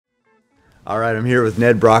All right, I'm here with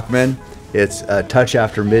Ned Brockmann. It's a touch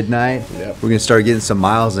after midnight. Yep. We're gonna start getting some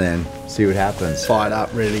miles in, see what happens. Fired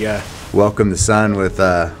up, ready to go. Welcome the sun with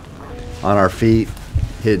on our feet,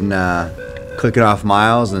 hitting, clicking off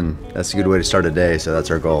miles, and that's a good way to start a day, so that's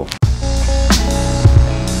our goal.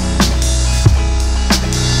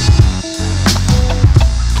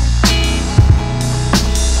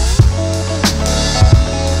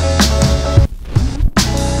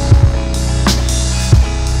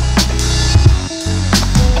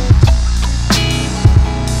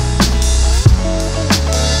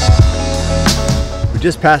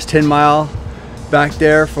 Just past 10 mile back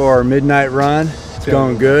there for our midnight run. It's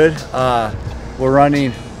going good. We're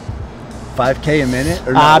running 5K a minute?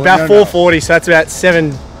 Or no, about 440, so that's about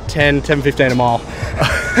 7:10, 7:15 a mile.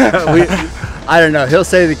 I don't know. He'll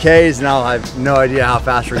say the Ks and I'll have no idea how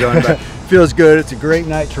fast we're going, but it feels good. It's a great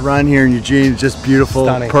night to run here in Eugene. It's just beautiful,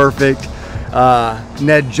 stunning. Perfect.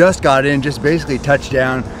 Ned just got in, just basically touched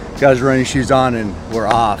down, got his running shoes on, and we're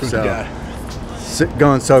off. Good so to go.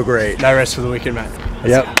 Going so great. No rest for the wicked, mate.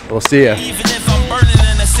 Yep, we'll see ya. Even if I'm burning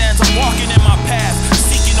in the sands, I'm walking in my path,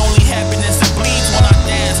 seeking only happiness that bleeds when I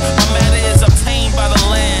dance. My matter is obtained by the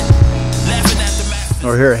land, laughing at the masters.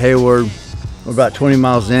 We're here at Hayward. We're about 20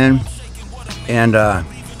 miles in, and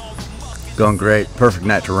going great. Perfect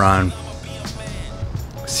night to run.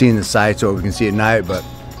 Seeing the sights, what we can see at night, but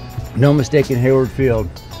no mistake in Hayward Field.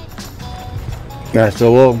 Yeah,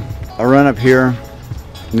 so I'll run up here,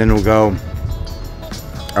 and then we'll go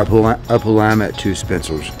up Willamette to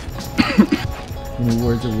Spencer's. Any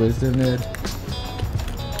words of wisdom, Ned?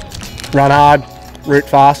 Run hard, root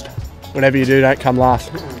fast. Whatever you do, don't come last.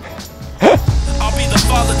 I'll be the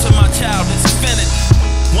father to my child, it's infinity.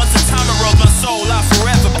 Once a time it rose my soul, I'll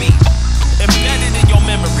forever be embedded in your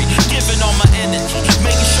memory, giving all my energy,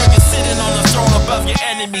 making sure you're sitting on the throne above your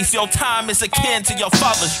enemies. Your time is akin to your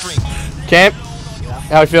father's dream. Camp,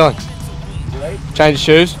 how are you feeling? Great. Change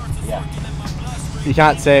your shoes? Yeah. You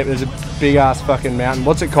can't see it, there's a big ass fucking mountain.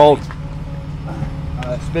 What's it called?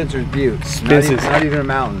 Spencer's Butte. Spencer's. Not even a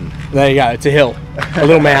mountain. There you go, it's a hill. A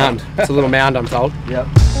little mound. It's a little mound, I'm told. Yep.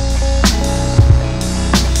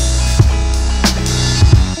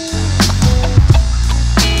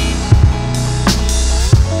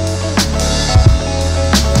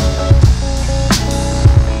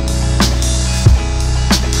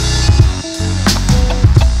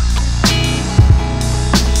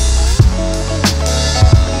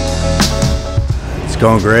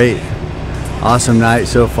 Going great. Awesome night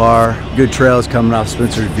so far. Good trails coming off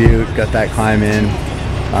Spencer's Butte. Got that climb in.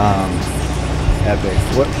 Epic.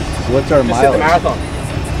 What's our Just hit mileage? the marathon.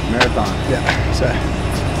 Marathon. Yeah, so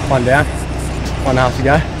one down, 1.5 to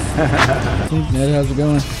go. Ned, how's it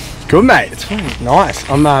going? Good, mate. It's fucking nice.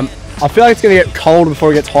 I feel like it's gonna get colder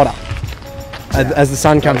before it gets hotter. As the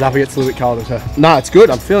sun comes up, it gets a little bit colder too. No, it's good.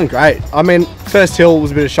 I'm feeling great. I mean, first hill was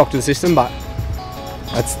a bit of shock to the system, but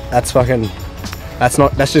that's fucking.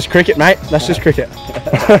 That's just cricket, mate. That's just cricket.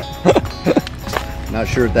 Not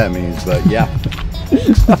sure what that means, but yeah.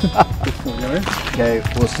 Okay,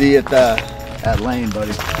 we'll see you at Lane,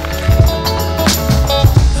 buddy.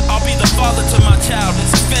 I'll be the father to my child,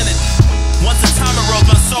 it's infinity. Once a time it rose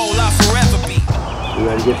my soul, I'll forever be. We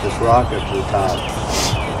gotta get this rock up to the top.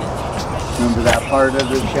 Remember that part of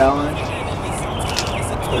the challenge?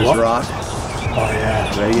 This What? rock? Oh yeah.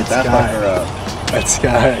 Ready to get that fucker up. Let's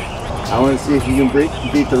go. I want to see if you can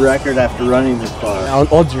beat the record after running this far.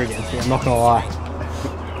 Odds are against me. I'm not gonna lie.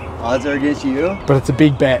 Odds are against you? But it's a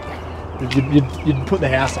big bet. You'd put the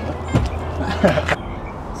house on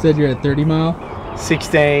it. Said you're at 30 mile?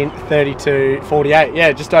 16, 32, 48.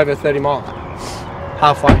 Yeah, just over 30 miles.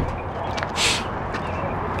 Halfway.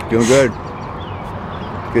 Doing good.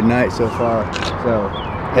 Good night so far. So,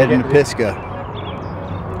 heading to Pisgah.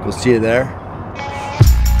 We'll see you there.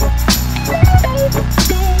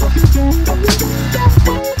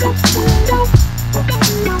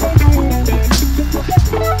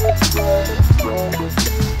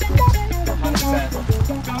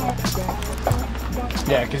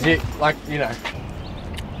 Yeah, because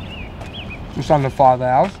just under 5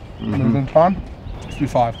 hours movement time,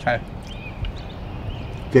 55K.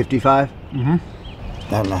 55? Mm-hmm. I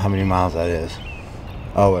don't know how many miles that is.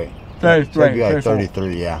 Oh wait. 33. That'd be like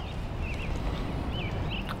 33, yeah.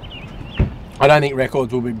 I don't think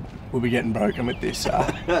records will be getting broken with this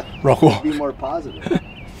rock wall. Be more positive.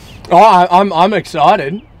 Oh, I'm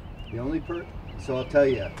excited. The only so I'll tell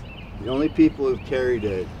you, the only people who've carried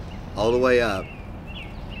it all the way up,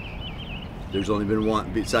 there's only been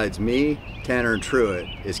one besides me, Tanner, and Truett,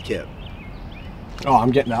 is Kip. Oh,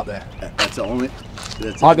 I'm getting up there. That's the only.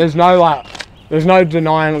 There's no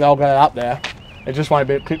denying they'll get up there. It just won't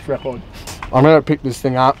be a pitch record. I'm gonna pick this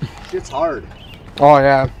thing up. It's hard. Oh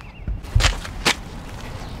yeah.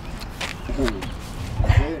 That's it.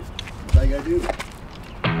 That's all you gotta do.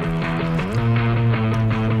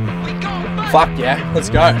 Fuck yeah, let's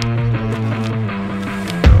go.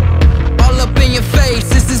 All up in your face,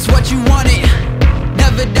 this is what you wanted.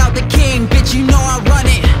 Never doubt the king, bitch, you know I run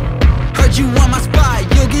it. Heard you on my spot,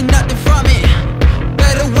 you'll get nothing from it.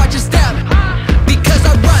 Better watch your step, because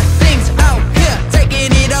I run things out here,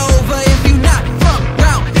 taking it over. If you not from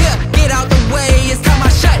round here, get out the way, it's time I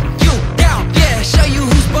shut you down. Yeah, show you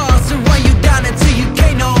who's boss and run you down until you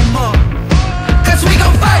can't no more. Cause we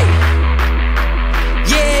gon' fight.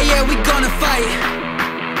 Yeah, we gonna fight.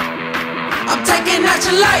 I'm taking out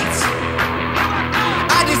your lights,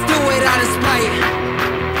 I just do it out of spite.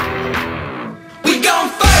 We gon'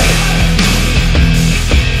 fight.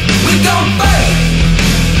 We gon' fight.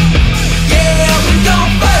 Yeah, we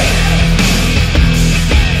gon' fight.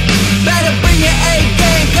 Better bring your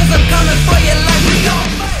A-game, cause I'm coming for your life. We gon'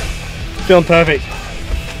 fight. Feeling perfect.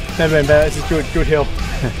 Never been better. This is good hill.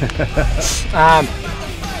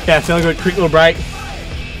 Yeah, feeling good. Quick little break.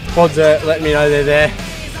 Quads are letting me know they're there.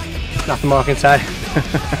 Nothing more I can say.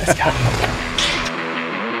 Let's go.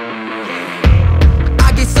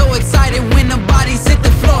 I get so excited when the bodies hit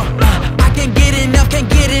the floor. I can't get enough,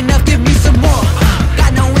 give me some more.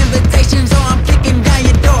 Got no invitations, so I'm kicking down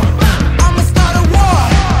your door. I'ma start a war,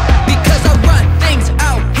 because I run things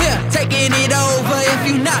out here, taking it over.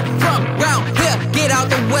 If you not from round here, get out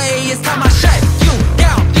the way, it's time I shut you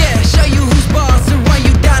down. Yeah, show you who's boss and run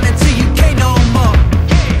you down until you can't no more.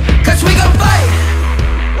 Cause we gon' fight.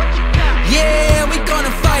 Yeah, we gonna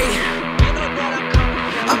fight.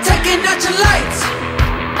 I'm taking out your lights,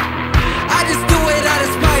 I just do it out of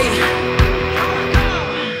spite.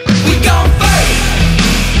 We gon' fight.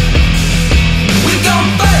 We gon'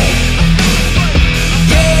 fight.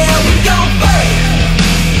 Yeah, we gon' fight.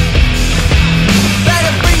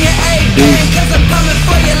 Better bring your A-game, cause I'm coming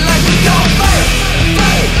for your life. We gon' fight.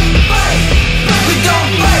 Fight, fight. We gon'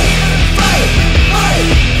 fight. Fight, fight.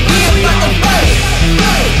 We about to fight.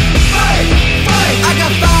 Fight, fight, fight. I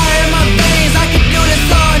got fire in my veins, I can do this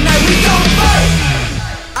all night. We gon' fight.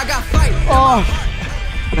 I got fight.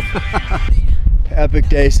 Epic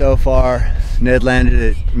day so far. Ned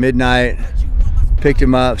landed at midnight, picked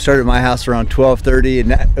him up, started at my house around 12:30,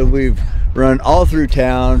 and we've run all through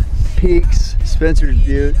town, peaks, Spencer's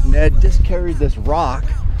Butte. Ned just carried this rock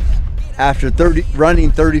after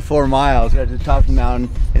running 34 miles at the top of the mountain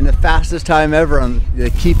in the fastest time ever on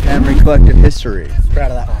the Keep Hammering Collective history.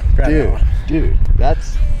 Proud of that one. Proud of that one. Dude,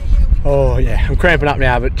 that's... Oh yeah, I'm cramping up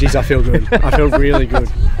now, but geez, I feel good. I feel really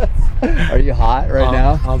good. Are you hot right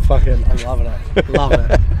now? I'm loving it. Loving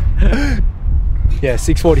it. Yeah,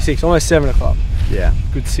 6:46, almost 7 o'clock. Yeah.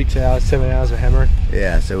 Good 6 hours, 7 hours of hammering.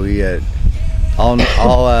 Yeah, so we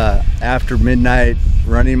all after midnight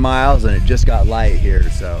running miles, and it just got light here,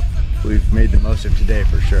 so we've made the most of today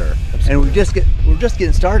for sure. Absolutely. And we're just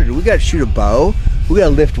getting started. We got to shoot a bow. We got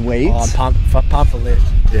to lift weights. Oh, I'm pumped for lift.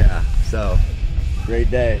 Yeah. So great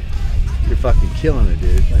day. You're fucking killing it,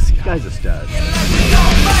 dude. This guy's a stud. We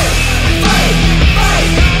gon' fight, fight, fight.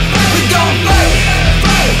 We gon' fight,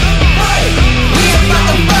 fight, fight. We about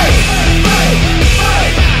to fight, fight,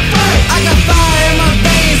 fight, fight. I got fire in my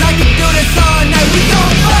veins, I can do this all night. We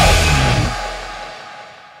gon' fight.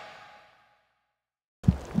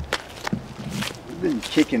 We've been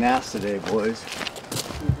kicking ass today, boys.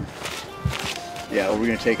 Yeah, we're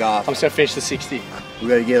gonna take off. I'm just gonna finish the 60. We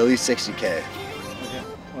gotta get at least 60K. Okay.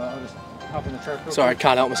 Well, I'll just hop in the truck. Sorry, I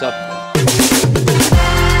can't help myself.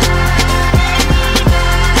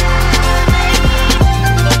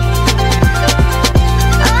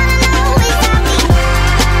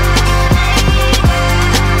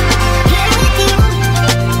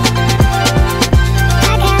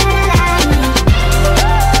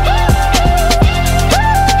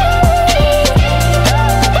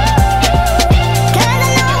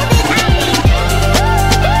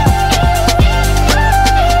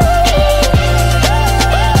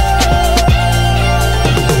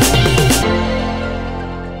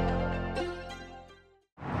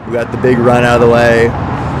 We got the big run out of the way in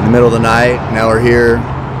the middle of the night. Now we're here.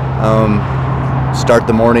 Start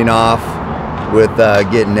the morning off with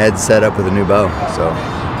getting Ned set up with a new bow. So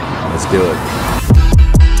let's do it.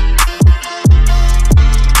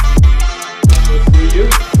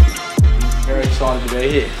 Very excited to be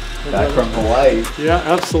here. Back from Hawaii. Yeah,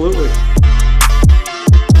 absolutely.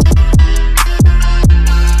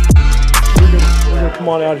 We're gonna come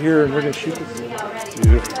on out here and we're gonna shoot this thing.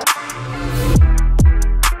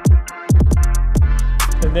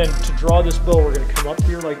 And then to draw this bow, we're gonna come up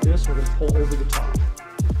here like this. We're gonna pull over the top.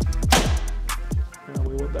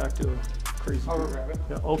 back to a crazy. I'll grab it.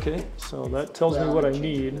 Yeah, okay, so that tells me what I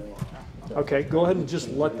need. Okay, go ahead and just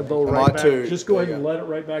let the bow right back. Just go ahead and let it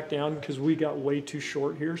right back down because we got way too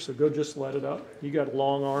short here. So go just let it up. You got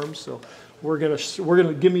long arms, so we're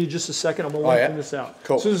gonna give me just a second. I'm gonna lengthen this out.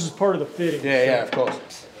 Cool. So this is part of the fitting. Yeah, of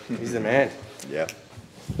course. He's the man. Yeah.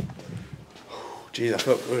 Geez, I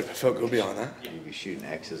felt good. I felt good behind that. You'll be shooting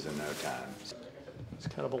X's in no time. It's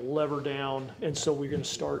kind of a lever down, and so we're gonna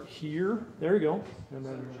start here. There you go, and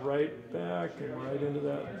then right back and right into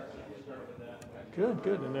that. Good,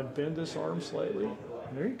 good, and then bend this arm slightly.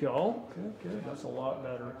 There you go, good, good, that's a lot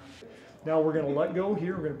better. Now we're gonna let go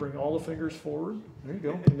here, we're gonna bring all the fingers forward. There you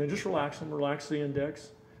go, and then just relax them, relax the index,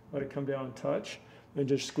 let it come down and touch, and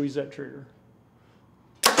just squeeze that trigger.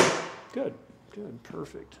 Good, good,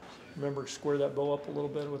 perfect. Remember, square that bow up a little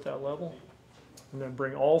bit with that level, and then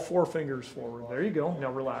bring all 4 fingers forward. There you go,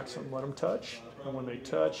 now relax them, let them touch, and when they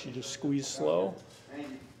touch, you just squeeze slow,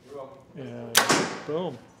 and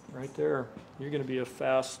boom. Right there. You're going to be you're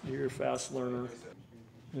a fast learner.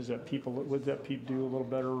 Would that peep do a little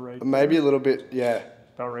better right Maybe there? A little bit, yeah.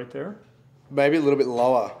 About right there? Maybe a little bit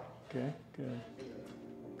lower. Okay, good.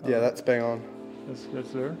 Yeah, that's bang on.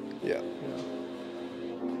 That's there? Yeah. Yeah.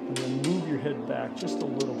 And then move your head back just a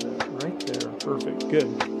little bit. Right there. Perfect.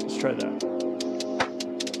 Good. Let's try that.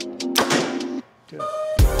 Good.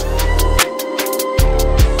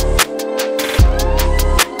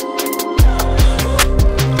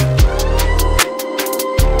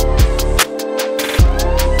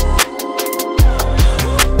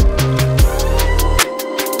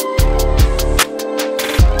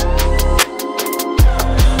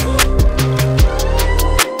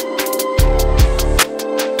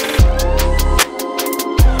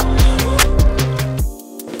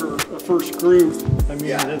 I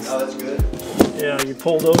mean, that's good. Yeah, you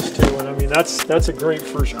pull those two, and I mean that's a great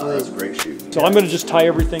first groove. That's great shooting. So I'm going to just tie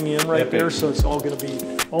everything in right there, so it's all going to be,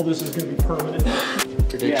 all this is going to be permanent.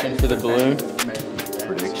 Prediction for the balloon?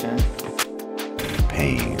 Prediction?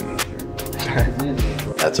 Pain.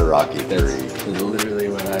 That's a Rocky 3. That's literally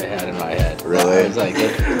what I had in my head. Really? I was like,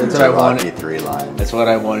 that's what a I Rocky wanted. 3 line. That's what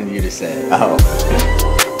I wanted you to say. Oh.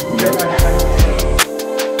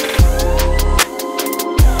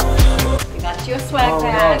 Got you a swag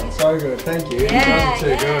bag. So good, thank you. Yeah, You guys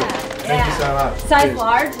are too good. Thank you so much. Size Cheers.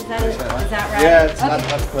 large, is that right? Yeah,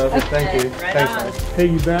 that's perfect. Thank you. Right Thanks, on. man. Hey,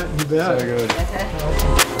 you bet, you bet. So good.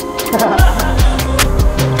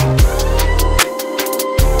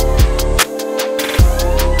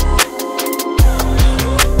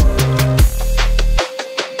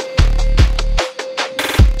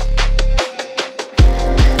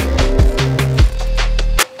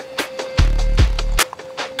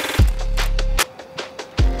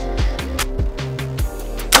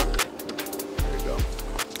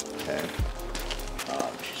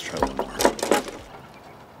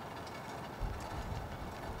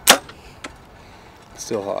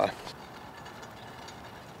 Still high.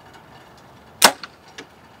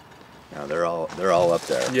 Now they're all up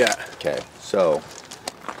there. Yeah. Okay, so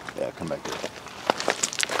yeah, come back here.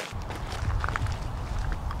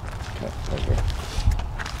 Okay, right here.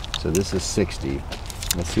 So this is 60.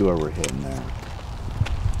 Let's see where we're hitting there.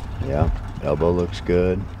 Yeah, elbow looks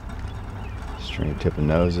good. String tip of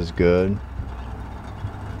nose is good.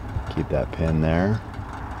 Keep that pin there.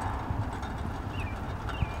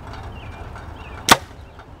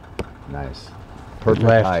 Nice. Perfect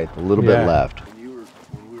Left. height, a little bit Yeah. left.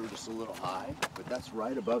 When we were just a little high, but that's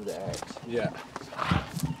right above the X. Yeah.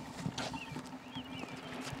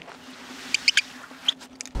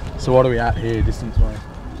 So what are we at here, distance-wise?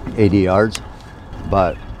 80 yards,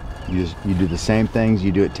 but you do the same things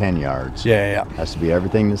you do at 10 yards. Yeah. Has to be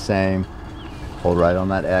everything the same. Hold right on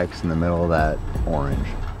that X in the middle of that orange.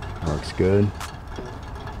 Looks good.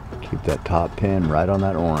 Keep that top pin right on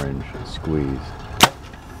that orange. Squeeze.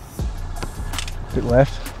 Bit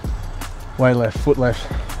left. Way left. Foot left.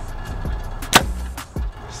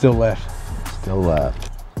 Still left. Still left.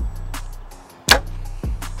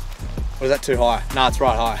 Or is that too high? Nah, it's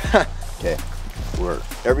right high. Okay,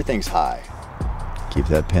 everything's high. Keep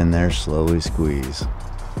that pin there, slowly squeeze.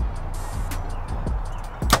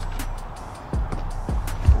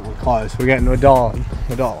 We're close. We're getting to a dollar.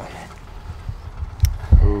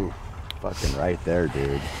 Ooh, fucking right there,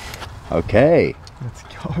 dude. Okay, Let's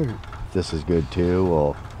go. this is good too.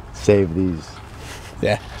 We'll save these,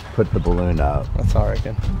 Yeah, put the balloon up. that's what I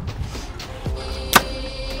reckon.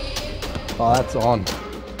 Oh, that's on.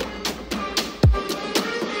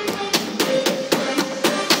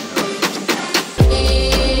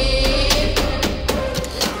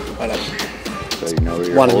 So you know where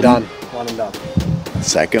you're One and holding. done. One and done.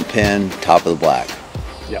 Second pin, top of the black.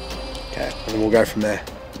 Yep. Okay, and then we'll go from there,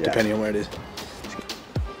 depending on where it is.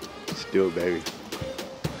 Let's do it, baby.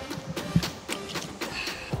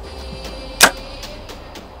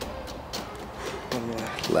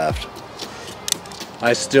 Left.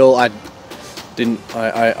 I'm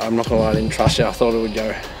not gonna lie, I didn't trust you. I thought it would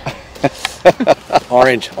go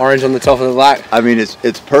orange on the top of the black. I mean,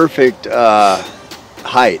 it's perfect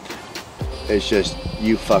height. It's just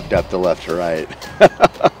you fucked up the left to right.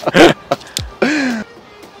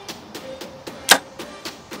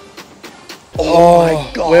 Oh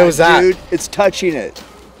my God, where was that? dude? It's touching it.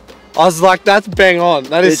 I was like, that's bang on.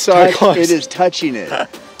 That is so close. It is touching it. Okay.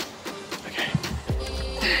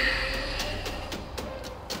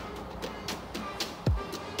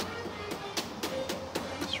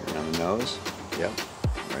 Just around the nose. Yep.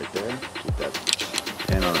 Right there. Keep that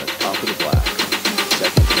pin on the top of the black.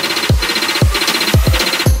 Second pin.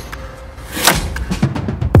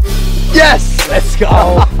 Yes! Let's go.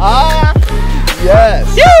 Yes!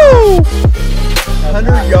 Woo!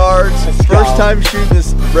 100 yards. First time shooting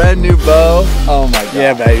this brand new bow. Oh my God.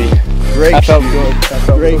 Yeah, baby. Great That felt shooting. good. That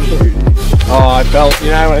felt Great good. shooting. Oh, I felt,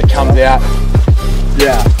 you know, when it comes out.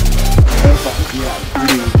 Yeah.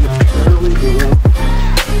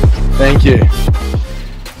 Thank you.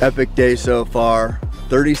 Epic day so far.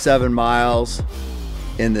 37 miles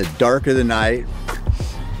in the dark of the night.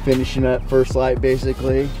 Finishing up first light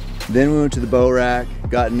basically. Then we went to the bow rack,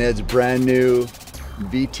 got Ned's brand new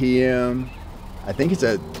VTM. I think it's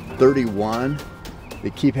a 31. The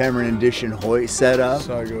Keep Hammering Edition hoist setup.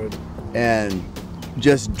 So good. And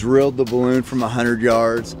just drilled the balloon from 100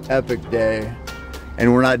 yards. Epic day.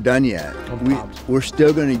 And we're not done yet. We're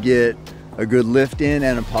still gonna get a good lift in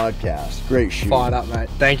and a podcast. Great shoot. Fired up, mate.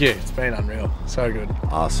 Thank you. It's been unreal. So good.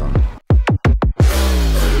 Awesome.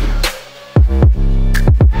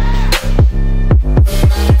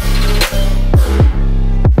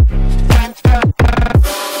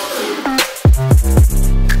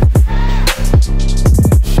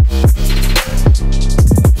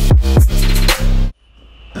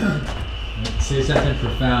 Say something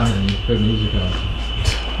profound and you put music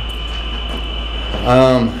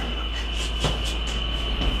on.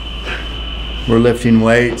 We're lifting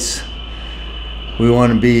weights. We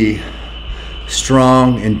want to be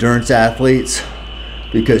strong endurance athletes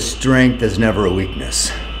because strength is never a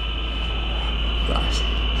weakness.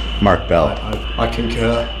 Mark Bell. I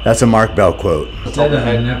concur. That's a Mark Bell quote. I said that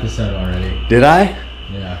in an episode already. Did I?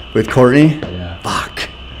 Yeah. With Courtney? Yeah. Fuck.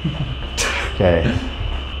 Okay.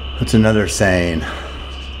 What's another saying?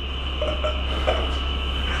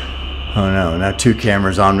 Oh no, now 2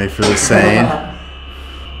 cameras on me for the saying.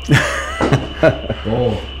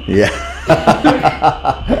 Bold. Yeah.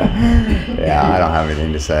 Yeah, I don't have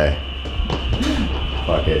anything to say.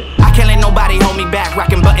 Fuck it. I can't let nobody hold me back.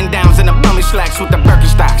 Rocking button downs and the bummy slacks with the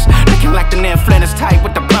Birkenstocks. Looking like the Ned Flannel's tight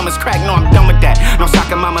with the plumbers crack. No, I'm done with that. No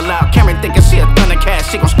soccer mama loud. Cameron thinking she a Thundercat.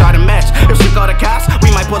 She gon' start a match. If she go to cops, we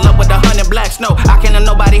might pull up with 100 blacks. No, I can't let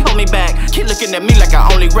nobody hold me back. Keep looking at me like I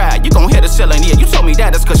only ride. You gon' hit the ceiling. Yeah, you told me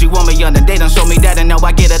that. That's cause you want me under. They done show me that. And now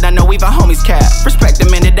I get it. I know even homies cap. Respect the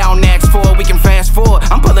minute down ask for. We can fast forward.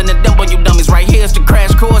 I'm pulling the dump on you dummies. Right here's the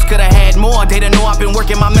crash course. Could've had more. They done know I've been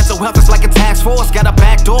working my mental health. It's like a task force. Got a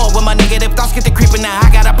back door with my negative thoughts get to creeping. Now I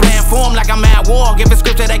got a plan for 'em like I'm at war. Give a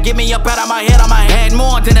scripture that get me up out of my head. I'ma add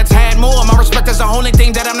more, then it's had more. My respect is the only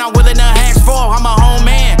thing that I'm not willing to ask for. I'm a home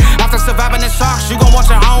man. After surviving the shocks, you gon' want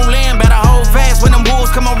your homeland. Better hold fast. When them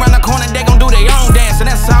wolves come around the corner, they gon' do their own dance. And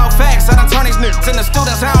that's all facts. I done turn these niggas into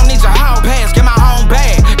students. I don't need your home pass. Get my home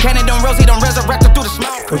bag. Cannon done Rosie done resurrected through the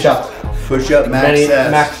smoke. Push up. Push up max sets.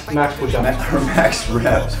 Max push up. Or max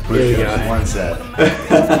reps. Push ups, 1 set.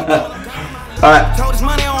 Alright. Told his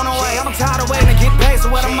money on the way. I'm tired of waiting to get paid. So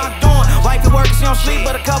what am I doing? Wifey working, she don't sleep,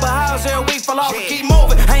 but a couple hours every week. Fall off and keep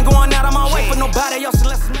moving. Ain't going out of my way for nobody else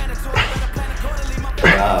unless it's mandatory.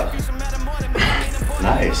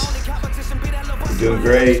 Nice. You're doing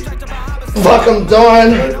great. Fuck, I'm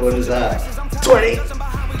done. What is that? 20.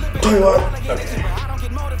 21. Okay.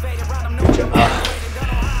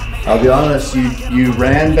 I'll be honest, you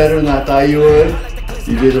ran better than I thought you would.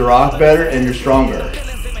 You did the rock better and you're stronger.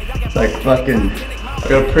 It's like fucking,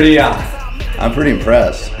 Feel pretty I'm pretty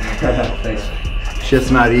impressed. Thanks.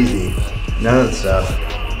 Shit's not easy. None of the stuff.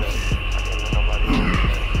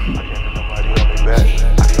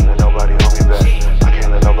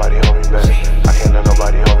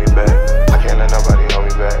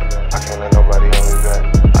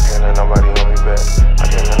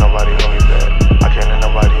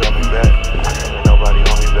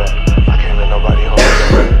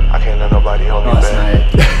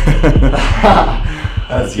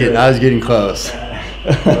 I was getting close.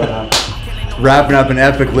 wrapping up an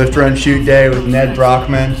epic lift run shoot day with Nedd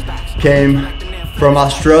Brockmann. Came from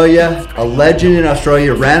Australia, a legend in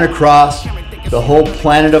Australia, ran across the whole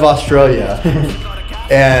planet of Australia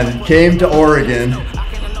and came to Oregon.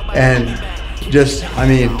 And just, I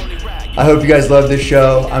mean, I hope you guys love this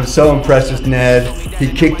show. I'm so impressed with Ned.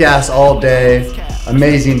 He kicked ass all day.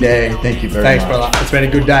 Amazing day. Thank you very much. Thanks, brother. It's been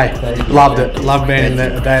a good day. Loved it. Loved being in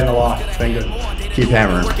a day in the life. It's been good. Keep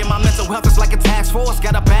hammering. Working my mental health is like a task force.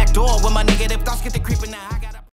 Got a back door when my negative thoughts get to creeping out.